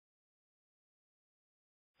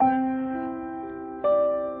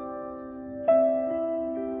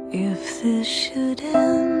If this should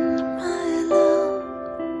end, my love,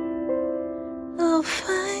 I'll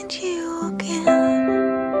find you again.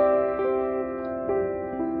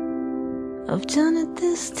 I've done it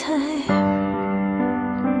this time,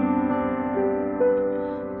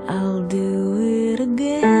 I'll do it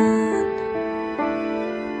again.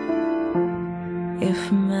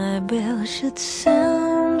 If my bell should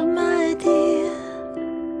sound, my dear,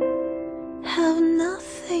 have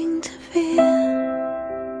nothing to fear.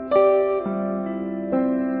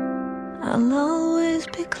 I'll always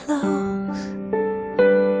be close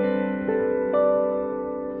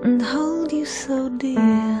and hold you so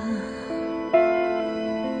dear.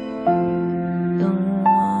 Don't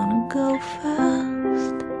wanna go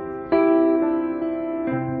fast,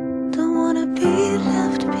 don't wanna be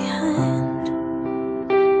left behind.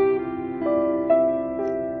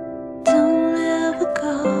 Don't ever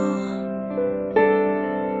go,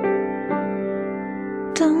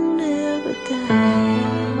 don't ever die.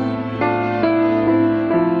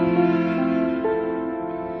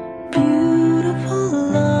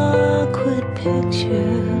 Beautiful, awkward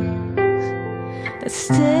pictures that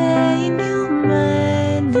stay in your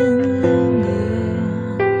mind and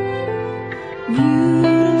linger.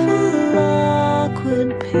 Beautiful,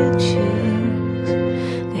 awkward pictures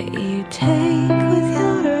that you take with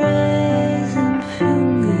your eyes and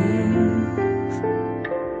fingers.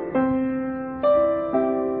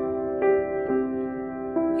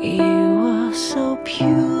 You are so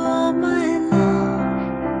pure, my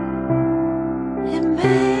love, it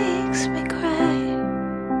makes me cry.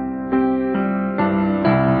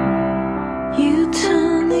 You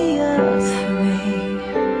turn the earth for me,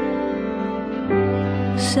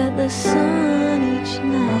 set the sun each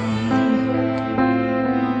night.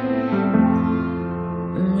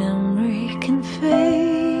 Memory can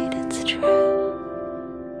fade, it's true.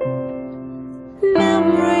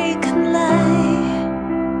 Memory can lie.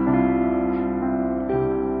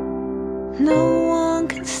 No one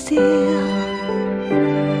can steal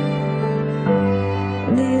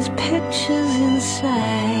these pictures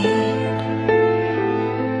inside.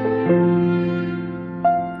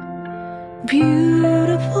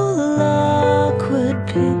 Beautiful, awkward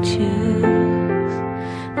pictures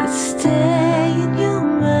that stay in your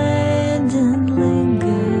mind and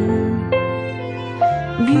linger.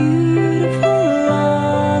 Beautiful,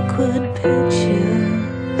 awkward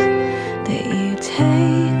pictures that you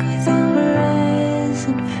take with your eyes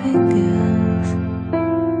and fingers.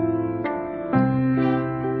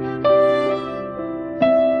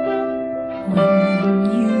 When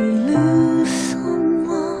you lose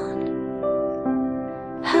someone,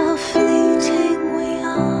 how fleeting we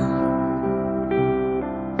are.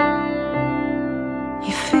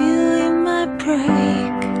 You feel you might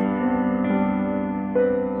break,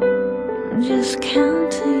 just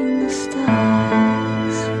counting the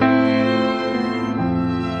stars.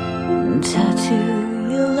 Tattoo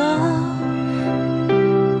your love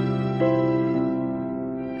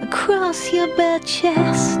across your bare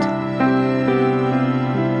chest.